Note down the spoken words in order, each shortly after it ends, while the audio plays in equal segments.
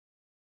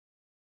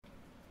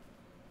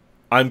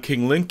I'm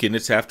King Link, and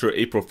it's after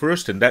April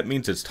 1st, and that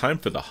means it's time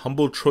for the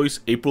Humble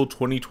Choice April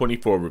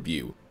 2024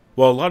 review.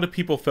 While a lot of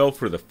people fell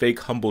for the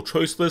fake Humble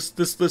Choice list,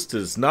 this list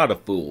is not a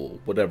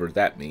fool, whatever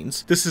that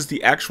means. This is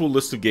the actual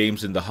list of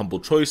games in the Humble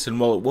Choice, and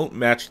while it won't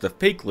match the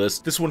fake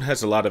list, this one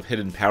has a lot of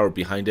hidden power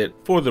behind it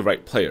for the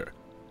right player.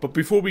 But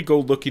before we go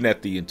looking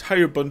at the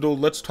entire bundle,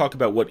 let's talk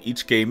about what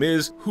each game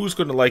is, who's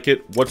going to like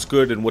it, what's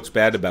good and what's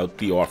bad about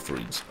the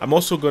offerings. I'm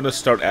also going to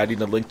start adding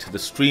a link to the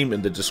stream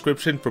in the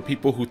description for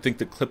people who think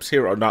the clips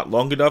here are not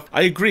long enough.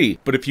 I agree,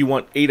 but if you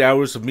want 8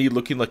 hours of me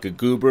looking like a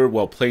goober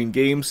while playing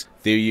games,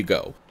 there you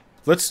go.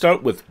 Let's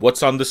start with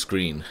what's on the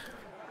screen.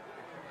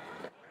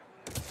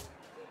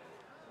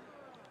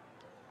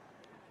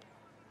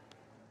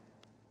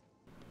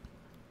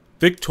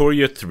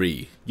 Victoria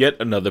 3, yet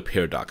another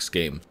Paradox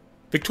game.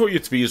 Victoria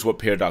 3 is what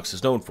Paradox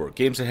is known for,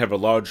 games that have a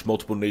large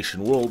multiple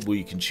nation world where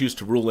you can choose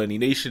to rule any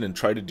nation and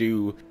try to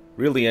do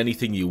really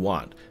anything you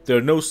want. There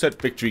are no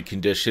set victory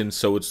conditions,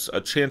 so it's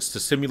a chance to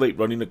simulate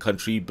running a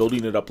country,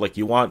 building it up like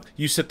you want.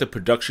 You set the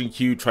production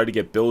queue, try to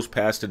get bills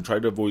passed, and try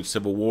to avoid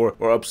civil war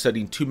or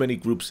upsetting too many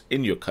groups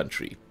in your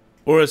country.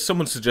 Or as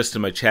someone suggested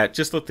in my chat,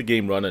 just let the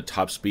game run at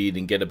top speed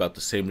and get about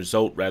the same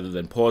result rather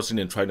than pausing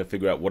and trying to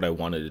figure out what I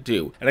wanted to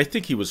do. And I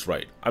think he was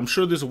right. I'm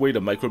sure there's a way to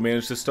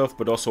micromanage this stuff,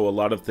 but also a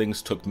lot of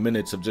things took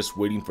minutes of just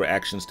waiting for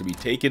actions to be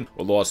taken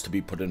or laws to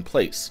be put in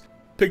place.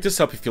 Pick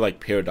this up if you like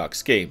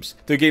Paradox games.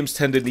 Their games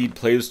tend to need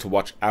players to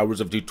watch hours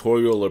of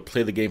tutorial or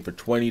play the game for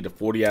 20 to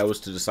 40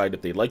 hours to decide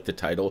if they like the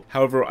title.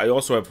 However, I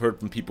also have heard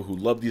from people who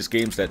love these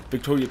games that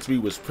Victoria 3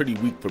 was pretty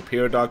weak for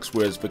Paradox,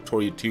 whereas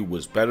Victoria 2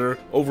 was better.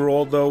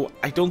 Overall though,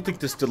 I don't think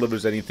this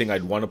delivers anything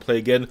I'd want to play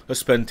again, or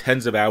spend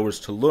tens of hours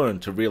to learn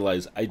to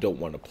realize I don't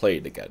want to play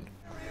it again.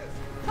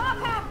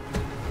 Papa!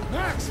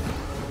 Max!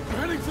 We're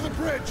heading for the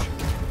bridge!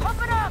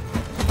 Open up!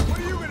 What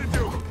are you gonna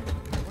do?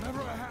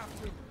 Whatever I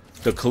have to.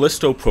 The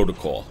Callisto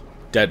Protocol,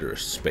 Deader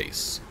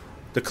Space.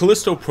 The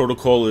Callisto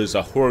Protocol is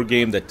a horror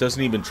game that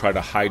doesn't even try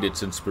to hide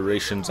its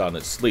inspirations on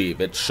its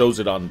sleeve, it shows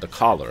it on the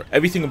collar.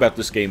 Everything about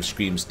this game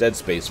screams Dead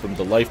Space, from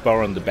the life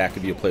bar on the back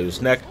of your player's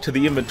neck to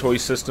the inventory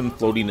system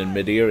floating in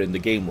midair in the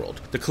game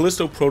world. The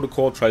Callisto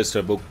Protocol tries to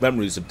evoke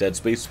memories of Dead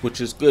Space,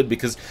 which is good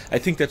because I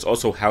think that's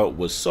also how it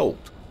was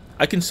sold.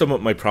 I can sum up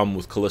my problem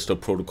with Callisto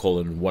Protocol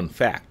in one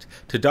fact.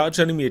 To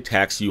dodge enemy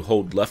attacks, you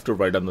hold left or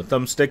right on the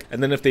thumbstick,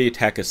 and then if they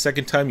attack a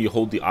second time, you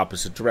hold the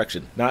opposite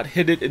direction. Not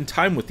hit it in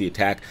time with the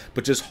attack,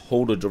 but just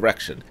hold a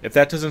direction. If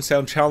that doesn't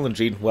sound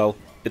challenging, well,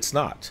 it's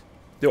not.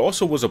 There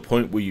also was a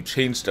point where you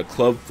changed a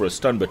club for a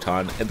stun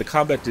baton, and the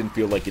combat didn't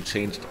feel like it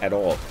changed at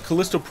all.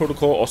 Callisto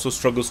Protocol also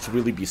struggles to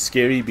really be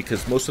scary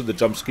because most of the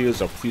jump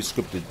scares are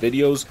pre-scripted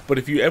videos, but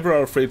if you ever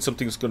are afraid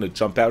something's going to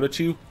jump out at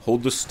you,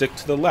 hold the stick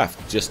to the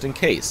left, just in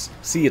case.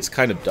 See, it's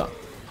kind of dumb.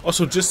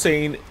 Also, just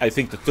saying, I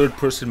think the third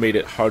person made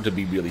it hard to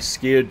be really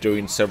scared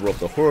during several of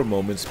the horror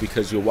moments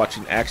because you're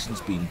watching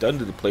actions being done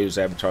to the player's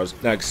avatars,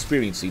 not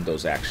experiencing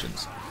those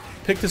actions.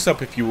 Pick this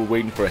up if you were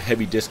waiting for a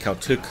heavy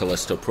discount to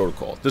Callisto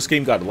Protocol. This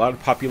game got a lot of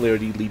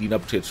popularity leading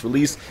up to its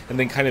release and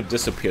then kind of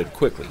disappeared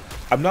quickly.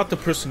 I'm not the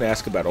person to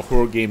ask about a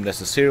horror game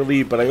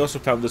necessarily, but I also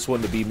found this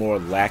one to be more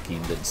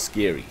lacking than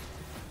scary.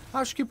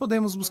 Acho que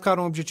podemos buscar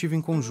objetivo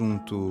em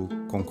conjunto,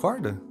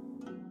 concorda?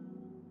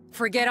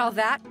 Forget all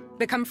that?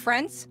 Become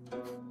friends?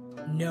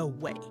 No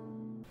way.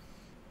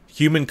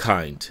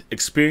 Humankind.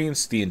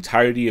 Experience the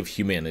entirety of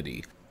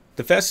humanity.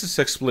 The fastest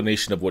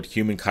explanation of what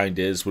Humankind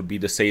is would be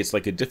to say it's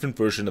like a different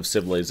version of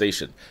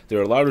Civilization. There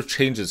are a lot of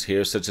changes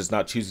here, such as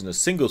not choosing a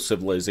single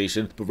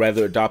civilization, but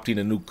rather adopting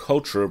a new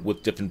culture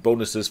with different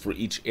bonuses for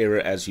each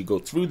era as you go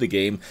through the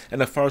game,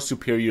 and a far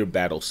superior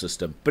battle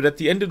system. But at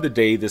the end of the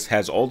day, this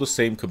has all the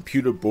same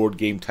computer board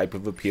game type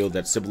of appeal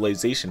that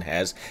Civilization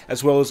has,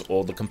 as well as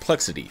all the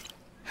complexity.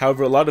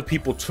 However, a lot of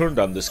people turned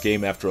on this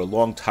game after a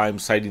long time,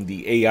 citing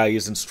the AI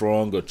isn't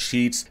strong or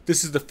cheats.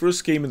 This is the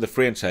first game in the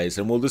franchise,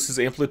 and while this is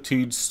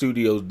Amplitude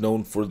Studios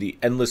known for the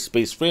Endless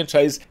Space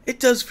franchise,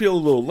 it does feel a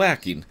little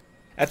lacking.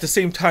 At the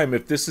same time,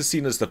 if this is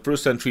seen as the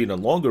first entry in a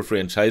longer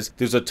franchise,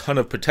 there's a ton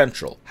of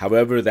potential.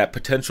 However, that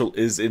potential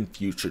is in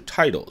future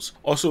titles.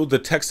 Also, the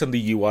text on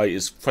the UI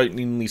is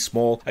frighteningly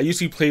small. I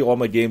usually play all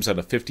my games on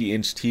a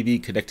 50-inch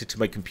TV connected to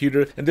my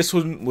computer, and this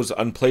one was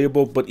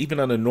unplayable, but even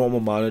on a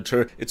normal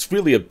monitor, it's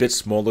really a bit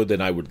smaller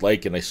than I would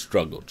like, and I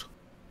struggled.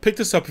 Pick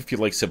this up if you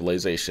like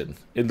Civilization.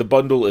 In the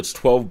bundle, it's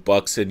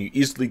 $12 and you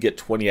easily get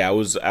 20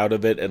 hours out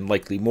of it and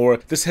likely more.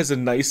 This has a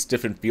nice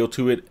different feel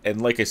to it, and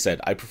like I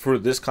said, I prefer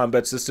this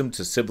combat system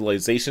to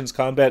Civilization's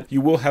combat. You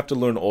will have to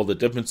learn all the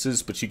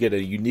differences, but you get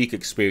a unique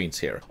experience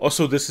here.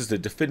 Also, this is the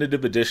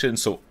definitive edition,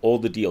 so all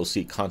the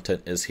DLC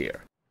content is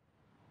here.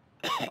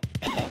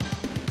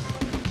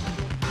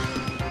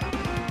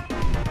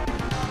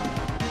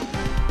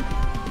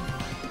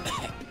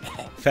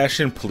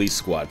 Fashion Police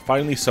Squad.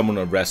 Finally someone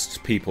arrests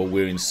people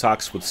wearing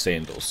socks with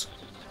sandals.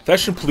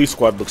 Fashion Police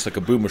Squad looks like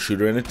a boomer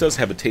shooter, and it does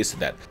have a taste of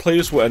that.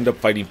 Players will end up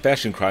fighting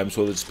fashion crimes,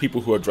 whether it's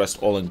people who are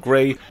dressed all in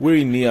grey,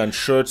 wearing neon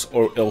shirts,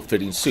 or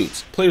ill-fitting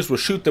suits. Players will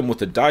shoot them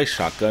with a dye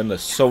shotgun, a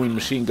sewing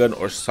machine gun,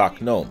 or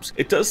sock gnomes.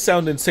 It does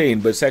sound insane,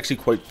 but it's actually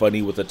quite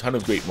funny with a ton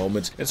of great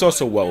moments, and it's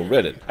also well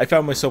written. I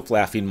found myself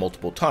laughing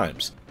multiple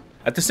times.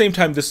 At the same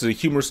time, this is a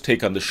humorous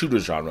take on the shooter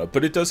genre,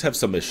 but it does have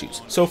some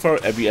issues. So far,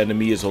 every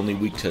enemy is only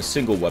weak to a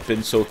single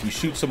weapon, so if you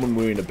shoot someone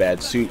wearing a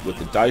bad suit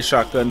with a dye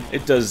shotgun,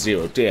 it does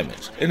 0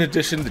 damage. In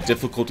addition, the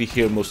difficulty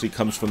here mostly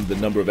comes from the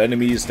number of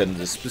enemies than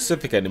the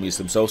specific enemies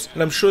themselves,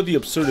 and I'm sure the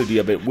absurdity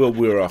of it will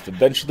wear off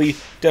eventually,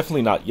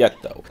 definitely not yet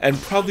though, and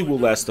probably will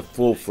last the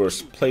full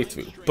first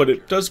playthrough. But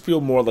it does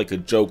feel more like a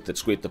joke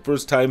that's great the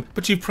first time,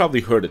 but you've probably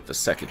heard it the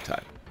second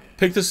time.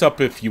 Pick this up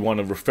if you want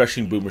a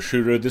refreshing boomer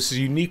shooter. This is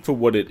unique for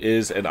what it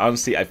is, and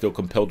honestly I feel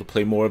compelled to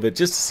play more of it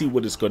just to see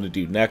what it's going to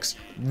do next.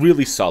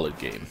 Really solid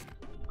game.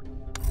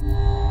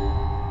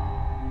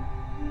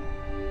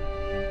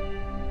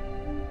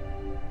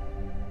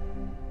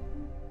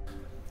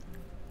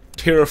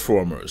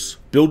 Terraformers,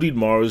 building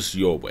Mars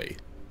your way.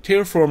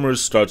 Terraformers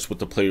starts with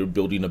the player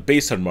building a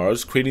base on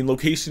Mars, creating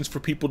locations for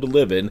people to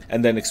live in,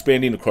 and then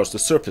expanding across the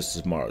surface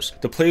of Mars.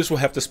 The players will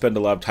have to spend a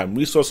lot of time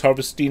resource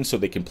harvesting so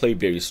they can play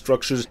various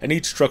structures, and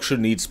each structure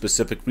needs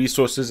specific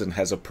resources and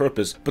has a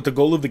purpose, but the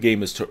goal of the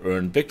game is to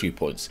earn victory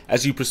points.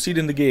 As you proceed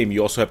in the game,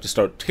 you also have to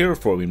start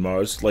terraforming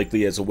Mars,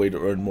 likely as a way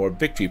to earn more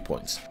victory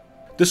points.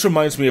 This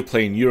reminds me of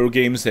playing Euro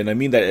games, and I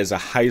mean that as the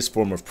highest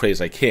form of praise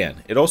I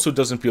can. It also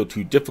doesn't feel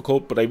too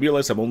difficult, but I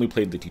realize I'm only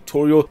playing the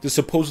tutorial. There's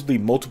supposedly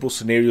multiple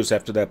scenarios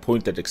after that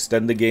point that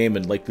extend the game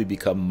and likely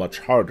become much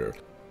harder.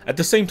 At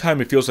the same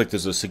time, it feels like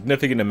there's a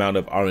significant amount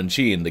of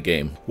RNG in the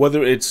game,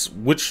 whether it's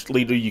which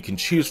leader you can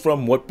choose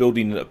from, what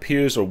building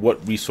appears, or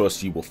what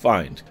resource you will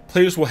find.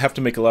 Players will have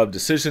to make a lot of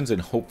decisions and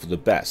hope for the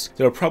best.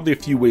 There are probably a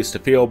few ways to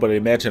fail, but I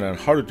imagine on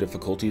harder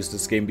difficulties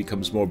this game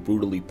becomes more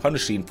brutally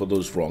punishing for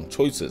those wrong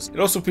choices. It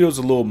also feels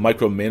a little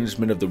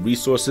micromanagement of the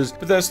resources,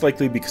 but that's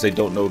likely because I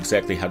don't know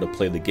exactly how to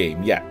play the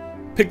game yet.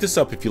 Pick this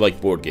up if you like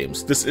board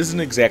games. This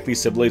isn't exactly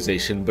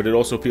Civilization, but it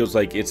also feels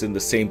like it's in the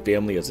same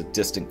family as a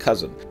distant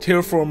cousin.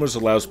 Terraformers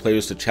allows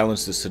players to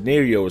challenge the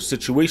scenario or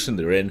situation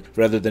they're in,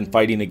 rather than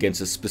fighting against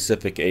a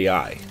specific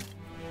AI.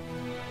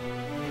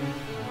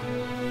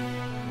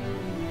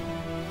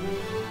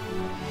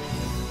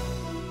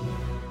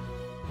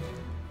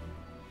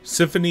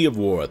 Symphony of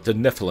War, the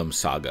Nephilim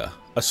Saga.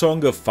 A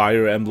song of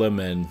Fire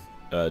Emblem and,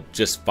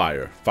 just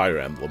Fire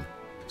Emblem.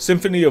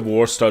 Symphony of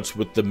War starts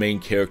with the main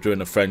character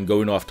and a friend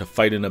going off to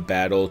fight in a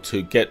battle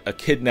to get a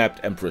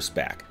kidnapped empress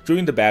back.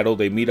 During the battle,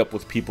 they meet up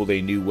with people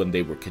they knew when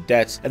they were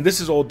cadets, and this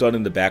is all done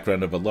in the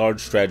background of a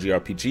large strategy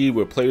RPG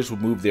where players will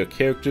move their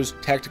characters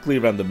tactically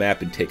around the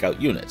map and take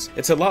out units.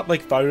 It's a lot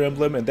like Fire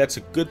Emblem, and that's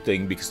a good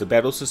thing because the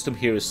battle system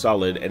here is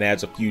solid and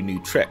adds a few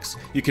new tricks.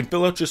 You can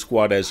fill out your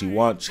squad as you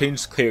want,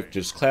 change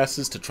characters'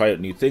 classes to try out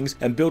new things,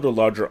 and build a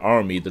larger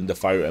army than the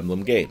Fire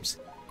Emblem games.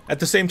 At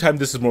the same time,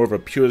 this is more of a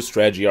pure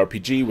strategy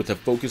RPG with a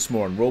focus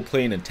more on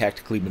role-playing and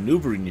tactically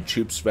maneuvering your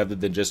troops rather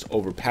than just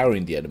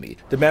overpowering the enemy.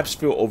 The maps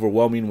feel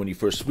overwhelming when you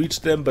first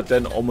reach them, but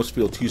then almost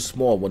feel too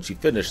small once you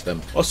finish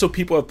them. Also,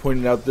 people have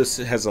pointed out this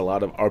has a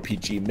lot of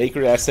RPG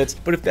Maker assets,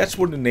 but if that's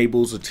what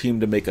enables a team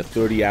to make a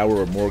 30-hour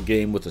or more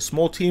game with a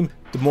small team,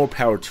 the more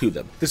power to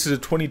them. This is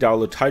a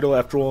 $20 title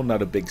after all,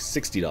 not a big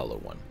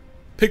 $60 one.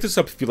 Pick this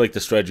up if you like the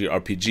strategy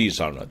RPG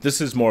genre.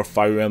 This is more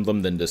Fire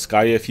Emblem than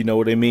Disgaea if you know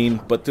what I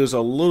mean, but there's a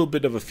little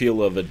bit of a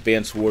feel of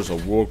Advance Wars or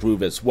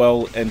Wargroove as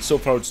well, and so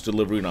far it's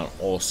delivering on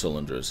all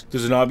cylinders.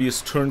 There's an obvious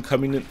turn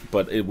coming in,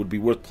 but it would be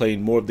worth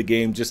playing more of the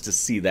game just to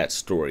see that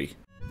story.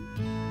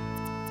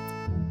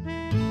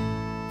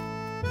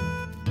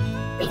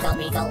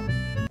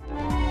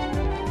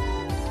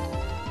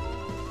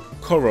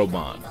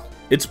 Coromon.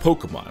 It's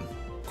Pokemon.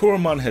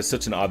 Coromon has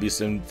such an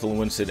obvious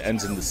influence it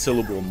ends in the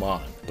syllable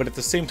mon, but at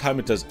the same time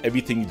it does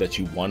everything that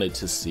you want it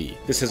to see.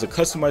 This has a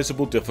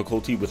customizable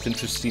difficulty with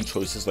interesting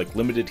choices like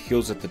limited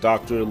heals at the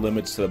doctor,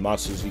 limits to the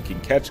monsters you can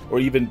catch, or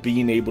even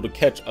being able to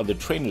catch other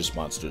trainers'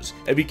 monsters.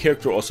 Every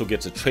character also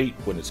gets a trait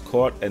when it's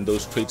caught, and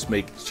those traits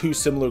make two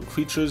similar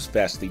creatures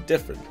vastly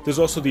different. There's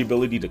also the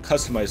ability to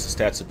customize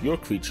the stats of your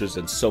creatures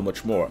and so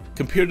much more.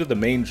 Compared to the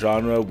main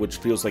genre, which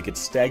feels like it's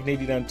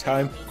stagnating on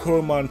time,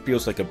 Coromon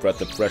feels like a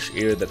breath of fresh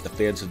air that the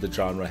fans of the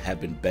genre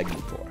have been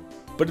begging for.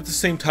 But at the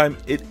same time,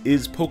 it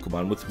is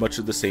Pokemon with much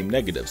of the same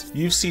negatives.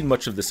 You've seen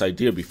much of this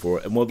idea before,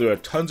 and while there are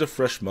tons of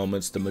fresh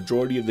moments, the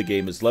majority of the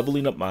game is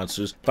leveling up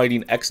monsters,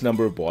 fighting X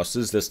number of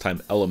bosses, this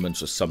time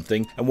elements or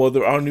something, and while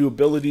there are new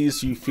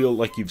abilities, you feel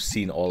like you've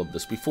seen all of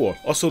this before.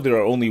 Also, there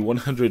are only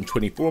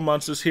 124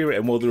 monsters here,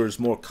 and while there is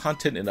more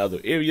content in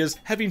other areas,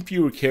 having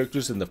fewer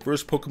characters in the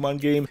first Pokemon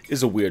game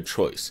is a weird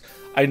choice.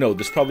 I know,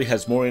 this probably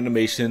has more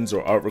animations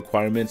or art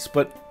requirements,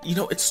 but, you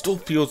know, it still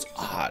feels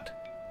odd.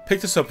 Pick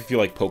this up if you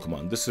like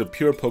Pokemon. This is a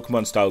pure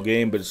Pokemon style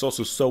game, but it's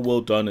also so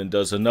well done and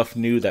does enough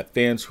new that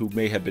fans who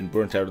may have been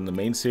burnt out in the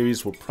main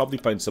series will probably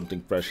find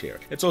something fresh here.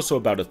 It's also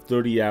about a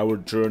 30-hour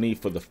journey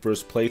for the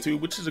first playthrough,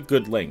 which is a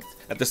good length.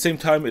 At the same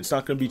time, it's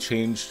not going to be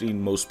changing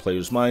most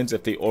players' minds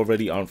if they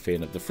already aren't a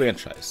fan of the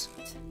franchise.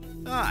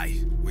 Aye,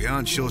 we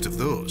aren't short of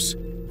those.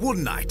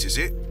 One night, is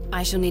it?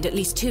 I shall need at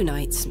least 2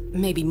 nights,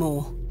 maybe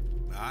more.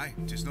 Aye,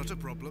 'tis not a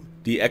problem.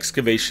 The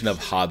Excavation of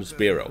Hobbs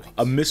Barrow,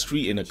 a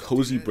mystery in a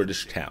cozy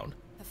British town.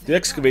 The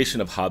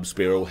Excavation of Hobbs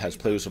Barrow has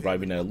players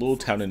arriving at a little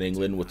town in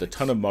England with a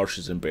ton of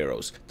marshes and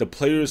barrows. The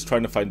player is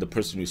trying to find the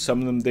person who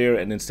summoned them there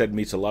and instead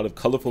meets a lot of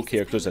colorful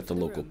characters at the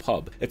local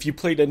pub. If you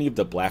played any of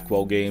the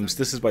Blackwell games,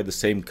 this is by the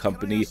same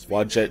company,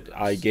 Wadjet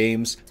Eye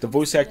Games. The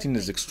voice acting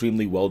is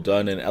extremely well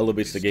done and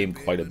elevates the game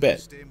quite a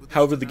bit.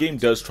 However, the game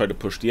does try to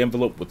push the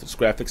envelope with its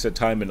graphics at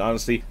times, and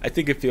honestly, I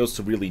think it fails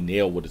to really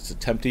nail what it's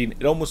attempting.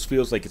 It almost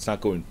feels like it's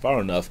not going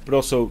far enough, but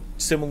also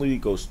similarly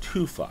goes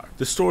too far.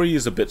 The story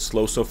is a bit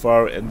slow so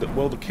far, and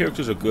while the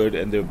characters are good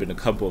and there have been a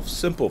couple of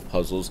simple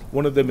puzzles,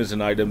 one of them is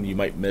an item you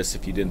might miss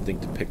if you didn't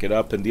think to pick it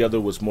up, and the other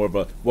was more of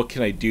a what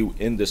can I do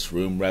in this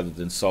room rather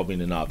than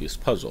solving an obvious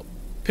puzzle.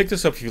 Pick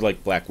this up if you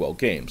like Blackwell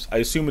games. I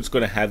assume it's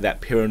going to have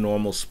that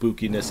paranormal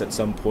spookiness at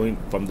some point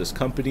from this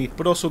company,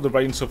 but also the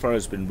writing so far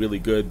has been really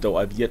good, though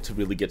I've yet to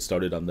really get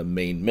started on the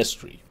main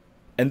mystery.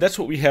 And that's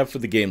what we have for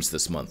the games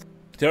this month.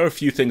 There are a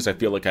few things I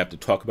feel like I have to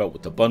talk about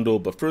with the bundle,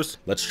 but first,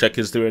 let's check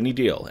is there any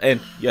deal.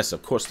 And yes,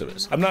 of course there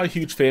is. I'm not a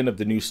huge fan of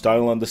the new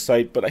style on the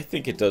site, but I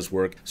think it does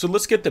work, so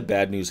let's get the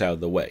bad news out of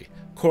the way.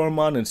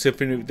 Coromon and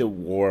Symphony of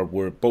War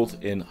were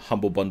both in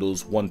Humble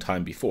Bundles one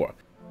time before.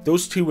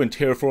 Those two and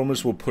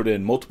Terraformers will put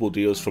in multiple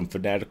deals from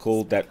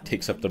Fanatical that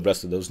takes up the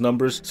rest of those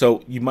numbers,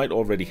 so you might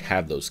already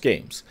have those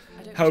games.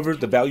 However,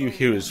 the value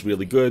here is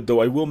really good,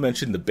 though I will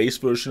mention the base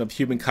version of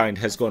Humankind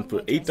has gone for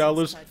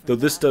 $8, though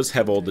this does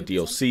have all the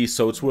DLC,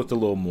 so it's worth a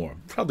little more.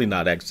 Probably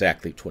not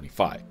exactly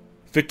 $25.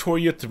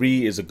 Victoria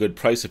 3 is a good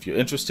price if you're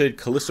interested.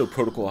 Callisto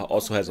Protocol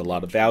also has a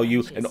lot of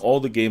value, and all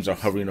the games are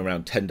hovering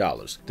around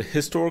 $10. The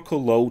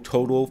historical low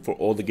total for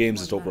all the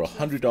games is over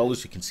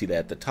 $100, you can see that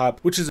at the top,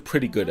 which is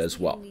pretty good as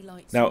well.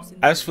 Now,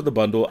 as for the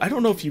bundle, I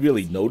don't know if you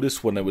really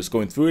noticed when I was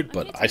going through it,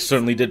 but I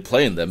certainly did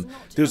play in them.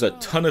 There's a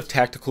ton of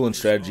tactical and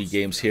strategy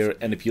games here,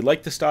 and if you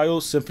like the style,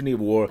 Symphony of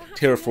War,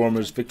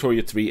 Terraformers,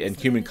 Victoria 3, and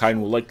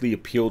Humankind will likely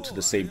appeal to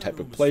the same type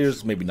of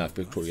players, maybe not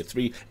Victoria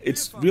 3.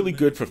 It's really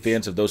good for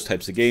fans of those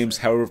types of games,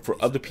 however, for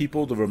other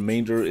people, the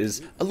remainder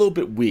is a little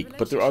bit weak,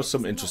 but there are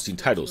some interesting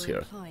titles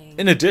here.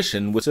 In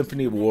addition, with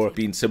Symphony of War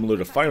being similar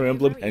to Fire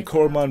Emblem and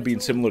Coromon being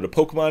similar to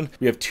Pokemon,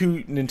 we have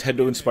 2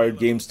 Nintendo-inspired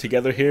games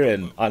together here,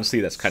 and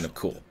honestly, that's kind of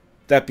cool.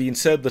 That being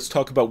said, let's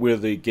talk about where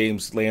the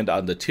games land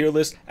on the tier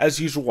list. As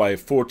usual, I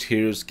have 4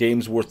 tiers: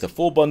 games worth the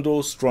full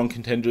bundle, strong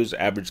contenders,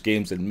 average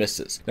games, and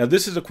misses. Now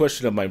this is a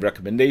question of my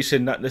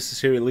recommendation, not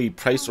necessarily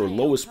price or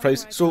lowest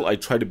price, so I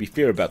try to be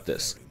fair about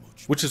this.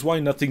 Which is why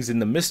nothing's in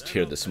the miss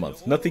tier this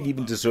month. Nothing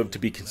even deserved to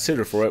be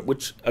considered for it,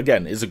 which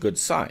again is a good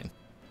sign.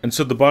 And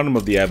so the bottom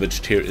of the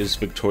average tier is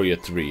Victoria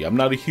 3. I'm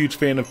not a huge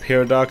fan of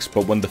Paradox,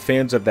 but when the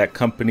fans of that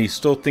company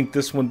still think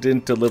this one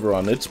didn't deliver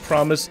on its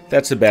promise,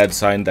 that's a bad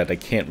sign that I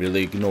can't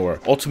really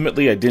ignore.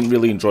 Ultimately, I didn't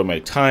really enjoy my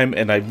time,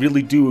 and I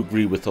really do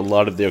agree with a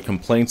lot of their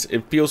complaints.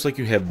 It feels like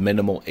you have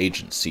minimal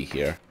agency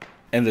here.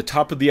 And the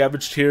top of the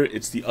average tier,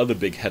 it's the other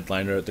big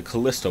headliner, the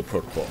Callisto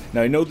Protocol.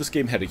 Now I know this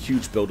game had a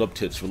huge build up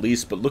to its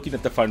release, but looking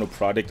at the final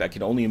product, I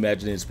can only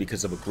imagine it's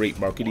because of a great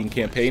marketing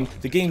campaign.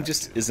 The game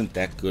just isn't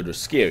that good or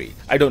scary.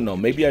 I don't know,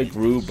 maybe I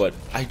grew, but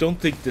I don't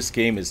think this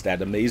game is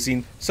that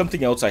amazing.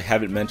 Something else I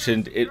haven't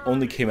mentioned, it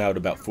only came out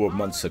about 4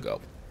 months ago.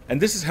 And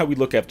this is how we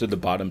look after the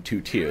bottom 2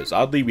 tiers.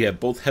 Oddly, we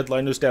have both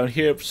headliners down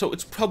here, so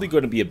it's probably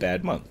going to be a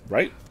bad month,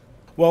 right?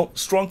 Well,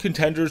 Strong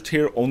Contenders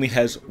tier only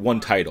has 1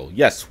 title.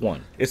 Yes,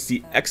 1. It's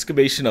the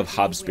Excavation of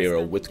Hobbs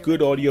Barrow, with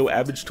good audio,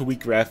 average to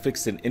weak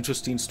graphics, an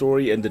interesting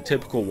story, and the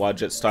typical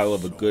Wadjet style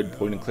of a good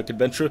point-and-click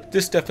adventure.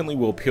 This definitely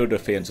will appeal to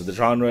fans of the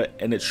genre,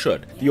 and it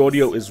should. The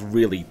audio is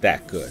really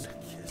that good.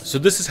 So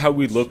this is how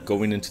we look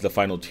going into the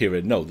final tier,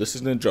 and no, this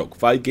isn't a joke.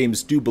 5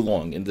 games do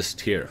belong in this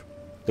tier.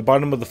 The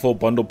bottom of the full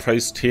bundle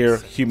price tier,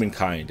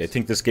 Humankind. I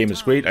think this game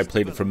is great. I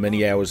played it for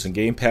many hours in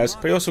Game Pass,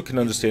 but I also can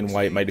understand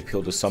why it might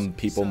appeal to some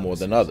people more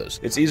than others.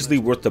 It's easily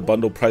worth the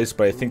bundle price,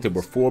 but I think there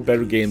were 4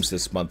 better games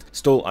this month.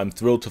 Still, I'm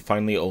thrilled to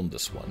finally own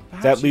this one.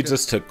 That leads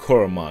us to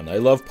Coromon. I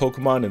love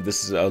Pokemon, and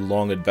this is a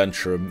long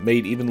adventure,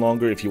 made even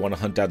longer if you want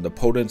to hunt down the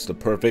Potents, the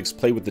Perfects,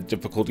 play with the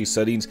difficulty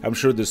settings. I'm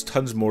sure there's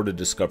tons more to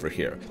discover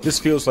here. This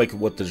feels like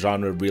what the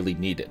genre really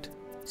needed.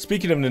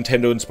 Speaking of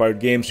Nintendo-inspired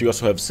games, we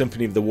also have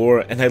Symphony of the War,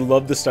 and I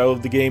love the style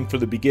of the game for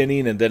the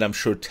beginning, and then I'm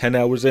sure 10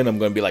 hours in, I'm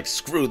going to be like,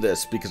 screw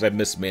this, because I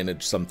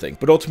mismanaged something.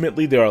 But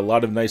ultimately, there are a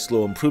lot of nice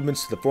little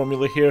improvements to the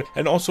formula here,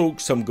 and also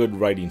some good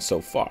writing so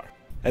far.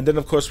 And then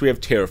of course we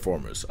have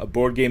Terraformers, a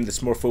board game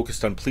that's more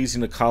focused on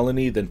pleasing a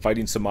colony than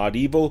fighting some odd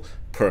evil.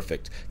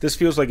 Perfect. This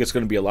feels like it's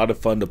going to be a lot of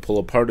fun to pull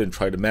apart and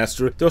try to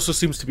master. There also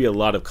seems to be a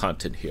lot of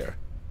content here.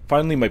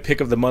 Finally, my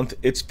pick of the month,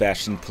 it's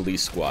Fashion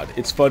Police Squad.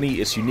 It's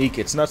funny, it's unique,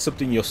 it's not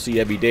something you'll see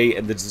every day,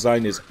 and the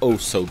design is oh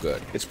so good.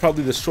 It's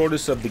probably the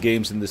shortest of the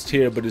games in this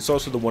tier, but it's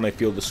also the one I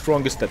feel the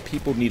strongest that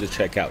people need to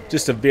check out.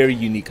 Just a very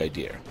unique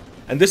idea.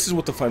 And this is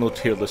what the final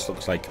tier list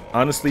looks like.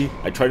 Honestly,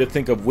 I try to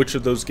think of which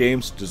of those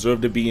games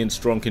deserve to be in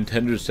strong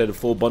contenders instead of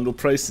full bundle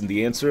price, and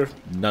the answer,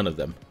 none of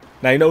them.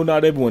 Now, I know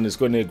not everyone is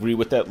going to agree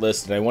with that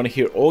list, and I want to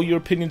hear all your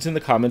opinions in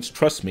the comments,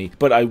 trust me,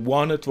 but I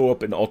want to throw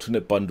up an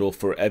alternate bundle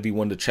for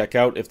everyone to check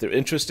out if they're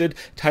interested,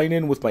 tying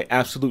in with my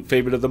absolute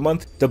favorite of the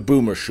month, the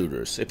Boomer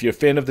Shooters. If you're a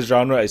fan of the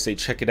genre, I say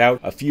check it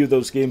out. A few of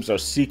those games are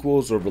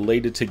sequels or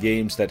related to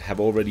games that have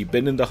already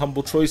been in the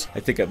Humble Choice. I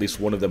think at least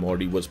one of them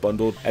already was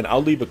bundled, and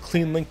I'll leave a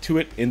clean link to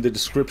it in the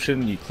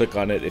description. You click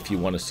on it if you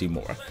want to see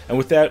more. And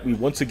with that, we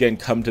once again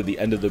come to the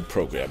end of the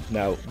program.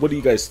 Now, what do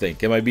you guys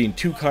think? Am I being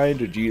too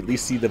kind, or do you at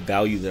least see the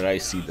value that I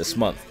see this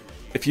month?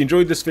 If you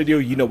enjoyed this video,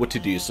 you know what to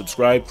do.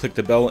 Subscribe, click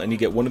the bell, and you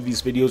get one of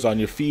these videos on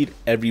your feed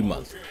every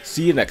month.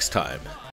 See you next time.